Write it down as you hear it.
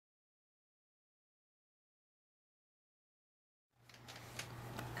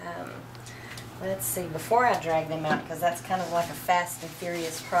let's see, before I drag them out, because that's kind of like a fast and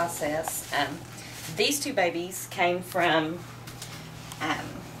furious process, these two babies came from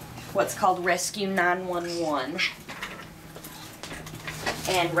what's called Rescue 911.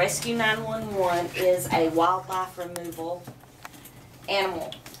 And Rescue 911 is a wildlife removal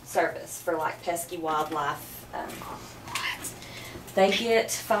animal service for like pesky wildlife. They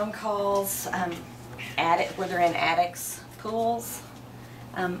get phone calls where they're in attics, pools,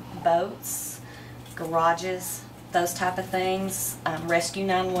 boats, garages, those type of things. Rescue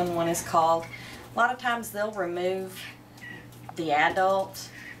 911 is called. A lot of times they'll remove the adult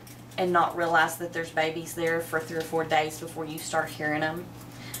and not realize that there's babies there for 3 or 4 days before you start hearing them.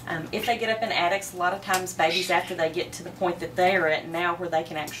 If they get up in attics, a lot of times babies, after they get to the point that they are at now where they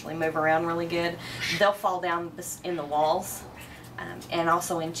can actually move around really good, they'll fall down in the walls. And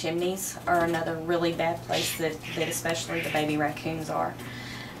also in chimneys are another really bad place that especially the baby raccoons are.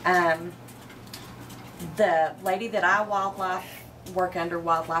 The lady that I work under,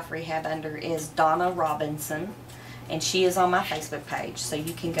 wildlife rehab under, is Donna Robinson, and she is on my Facebook page, so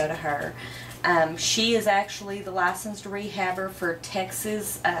you can go to her. She is actually the licensed rehabber for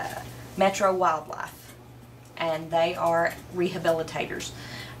Texas Metro Wildlife, and they are rehabilitators.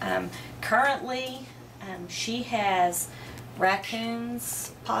 Currently, she has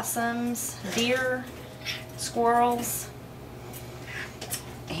raccoons, possums, deer, squirrels,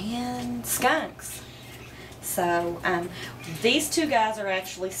 and skunks. So these two guys are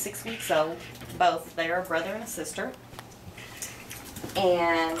actually 6 weeks old, both. They are a brother and a sister.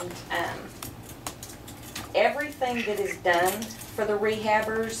 And everything that is done for the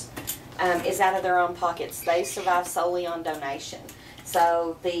rehabbers is out of their own pockets. They survive solely on donation.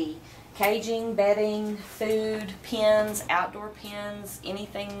 So the caging, bedding, food, pens, outdoor pens,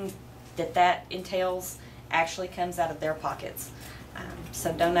 anything that entails actually comes out of their pockets.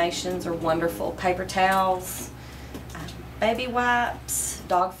 So donations are wonderful. Paper towels, baby wipes,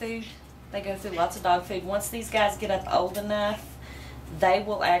 dog food. They go through lots of dog food. Once these guys get up old enough, they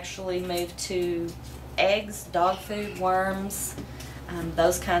will actually move to eggs, dog food, worms,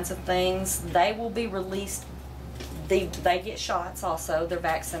 those kinds of things. They will be released. They get shots also. They're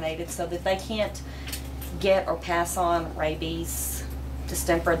vaccinated so that they can't get or pass on rabies,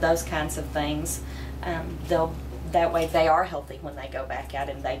 distemper, those kinds of things. That way they are healthy when they go back out,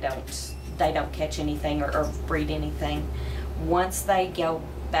 and they don't catch anything or breed anything. Once they go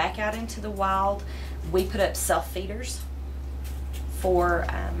back out into the wild, we put up self-feeders for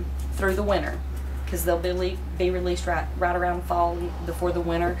through the winter, because they'll be released right around fall before the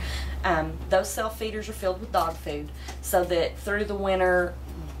winter. Those self-feeders are filled with dog food so that through the winter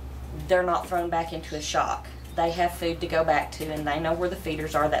they're not thrown back into a shock. They have food to go back to, and they know where the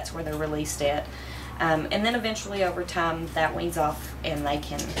feeders are. That's where they're released at. And then eventually over time that weans off and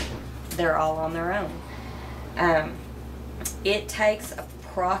they're all on their own. It takes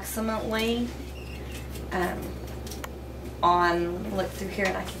approximately, let me look through here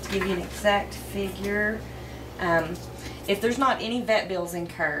and I can give you an exact figure. If there's not any vet bills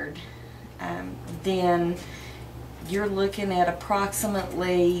incurred, then you're looking at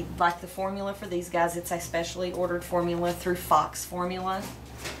approximately, like the formula for these guys, it's a specially ordered formula through Fox Formula.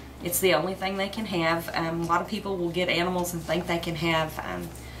 It's the only thing they can have. A lot of people will get animals and think they can have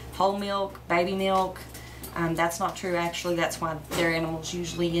whole milk, baby milk. That's not true actually. That's why their animals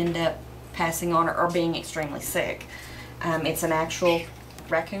usually end up passing on or being extremely sick. It's an actual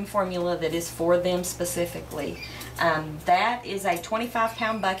raccoon formula that is for them specifically. That is a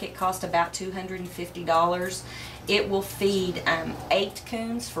 25-pound bucket, cost about $250. It will feed 8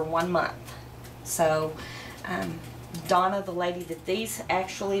 coons for 1 month. So Donna, the lady that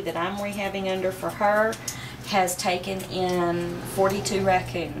that I'm rehabbing under for her, has taken in 42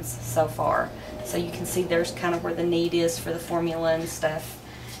 raccoons so far. So you can see there's kind of where the need is for the formula and stuff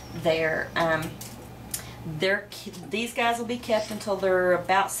there. These guys will be kept until they're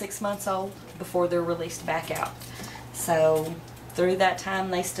about 6 months old before they're released back out. So through that time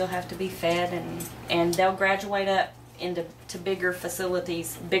they still have to be fed, and they'll graduate up into bigger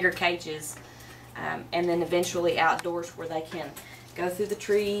facilities, bigger cages, and then eventually outdoors where they can go through the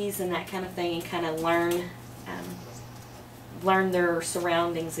trees and that kind of thing and kind of learn their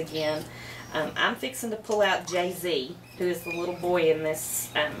surroundings again. I'm fixing to pull out Jay-Z, who is the little boy in this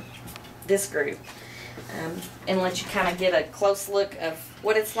group, and let you kind of get a close look of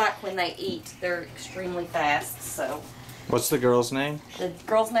what it's like when they eat. They're extremely fast. So, what's the girl's name? The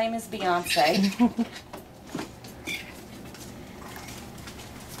girl's name is Beyonce.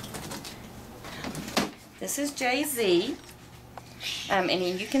 This is Jay-Z, and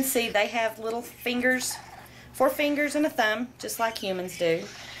you can see they have little fingers, 4 fingers and a thumb, just like humans do.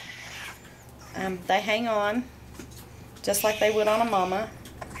 They hang on just like they would on a mama.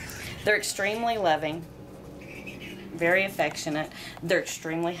 They're extremely loving, very affectionate. They're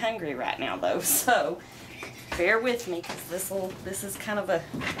extremely hungry right now though, so bear with me because this is kind of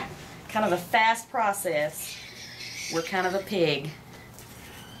a fast process. We're kind of a pig.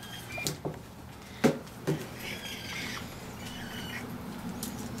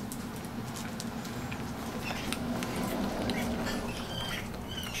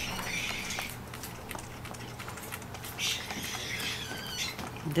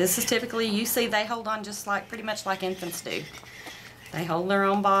 This is typically, you see they hold on just like, pretty much like infants do. They hold their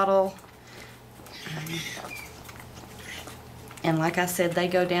own bottle. And like I said, they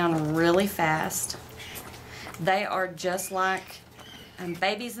go down really fast. They are just like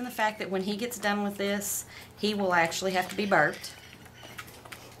babies in the fact that when he gets done with this, he will actually have to be burped.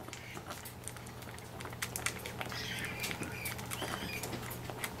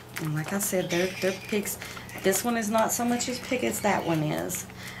 And like I said, they're pigs. This one is not so much as big as that one is.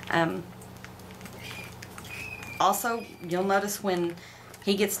 Also, you'll notice when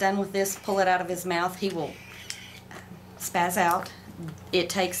he gets done with this, pull it out of his mouth, he will spaz out. It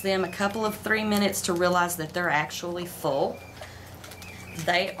takes them a couple of 3 minutes to realize that they're actually full.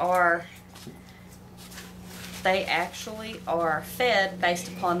 They actually are fed based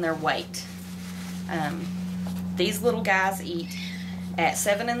upon their weight. These little guys eat at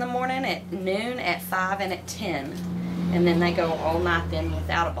 7 in the morning, at noon, at 5, and at 10. And then they go all night then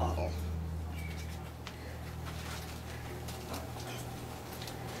without a bottle.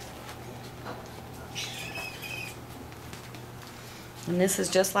 And this is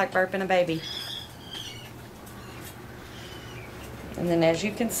just like burping a baby. And then as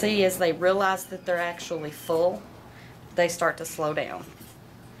you can see, as they realize that they're actually full, they start to slow down.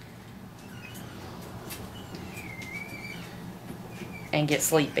 And get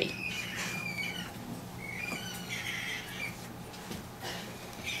sleepy.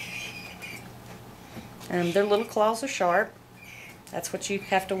 Their little claws are sharp. That's what you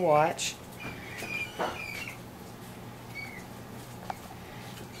have to watch.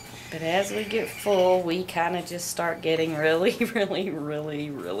 But as we get full, we kind of just start getting really, really, really,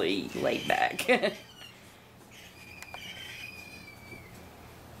 really laid back.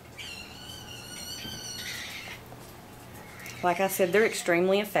 Like I said, they're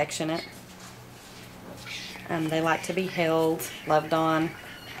extremely affectionate. They like to be held, loved on,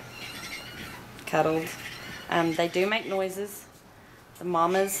 cuddled. They do make noises. The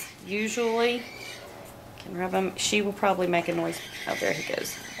mamas usually can rub them. She will probably make a noise. Oh, there he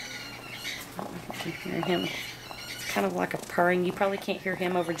goes. I don't know if you can hear him. It's kind of like a purring. You probably can't hear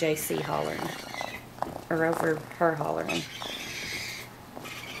him over JC hollering. Or over her hollering.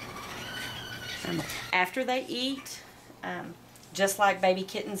 After they eat, just like baby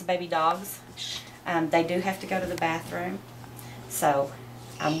kittens, baby dogs, they do have to go to the bathroom. So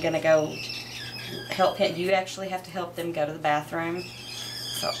I'm going to go help him. You actually have to help them go to the bathroom.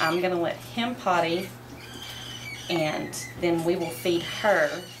 So I'm going to let him potty, and then we will feed her.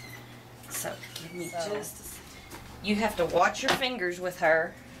 So give me just a second. You have to watch your fingers with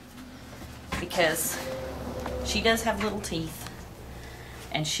her because she does have little teeth.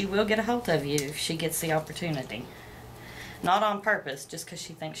 And she will get a hold of you if she gets the opportunity. Not on purpose, just because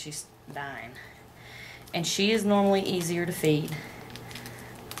she thinks she's dying. And she is normally easier to feed.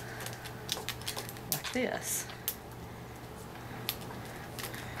 Like this.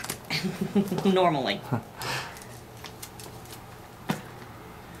 Normally.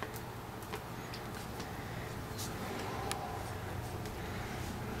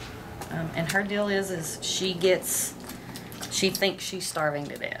 And her deal is she thinks she's starving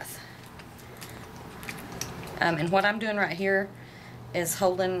to death. And what I'm doing right here is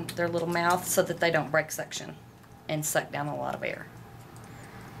holding their little mouth so that they don't break suction and suck down a lot of air.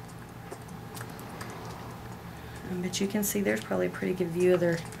 But you can see there's probably a pretty good view of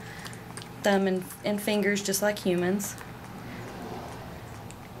their thumb and fingers, just like humans.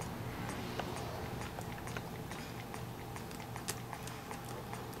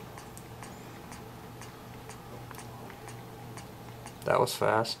 That was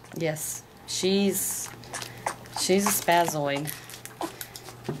fast. Yes, she's a spazoid.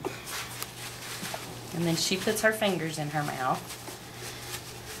 And then she puts her fingers in her mouth.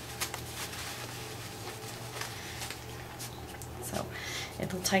 So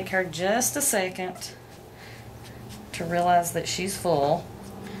it'll take her just a second to realize that she's full.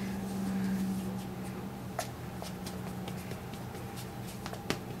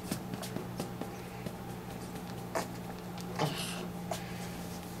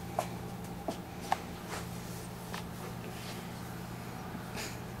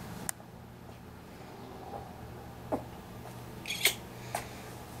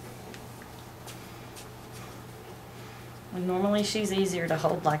 Normally she's easier to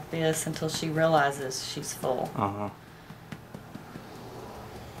hold like this until she realizes she's full. Uh-huh.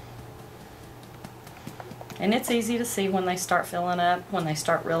 And it's easy to see when they start filling up, when they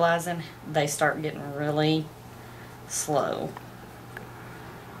start realizing, they start getting really slow.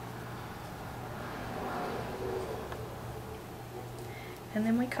 And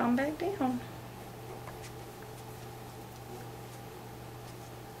then we calm back down.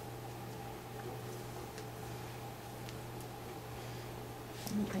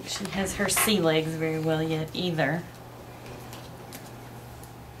 I don't think she has her sea legs very well yet either.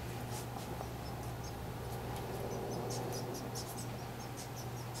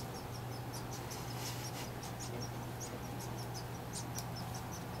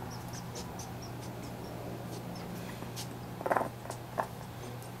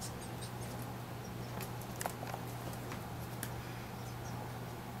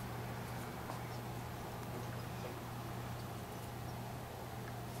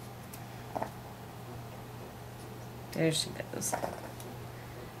 There she goes.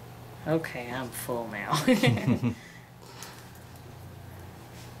 Okay, I'm full now.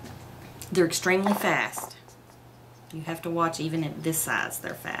 They're extremely fast. You have to watch even at this size,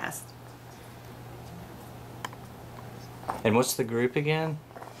 they're fast. And what's the group again?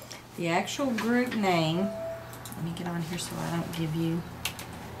 The actual group name, let me get on here so I don't give you.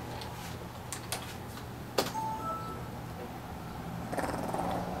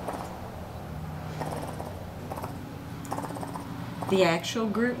 The actual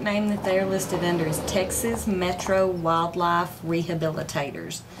group name that they are listed under is Texas Metro Wildlife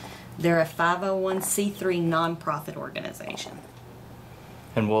Rehabilitators. They're a 501c3 nonprofit organization.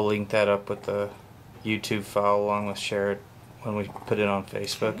 And we'll link that up with the YouTube file along with share it when we put it on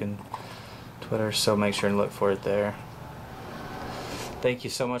Facebook and Twitter, so make sure and look for it there. Thank you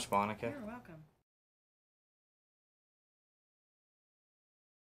so much, Monica.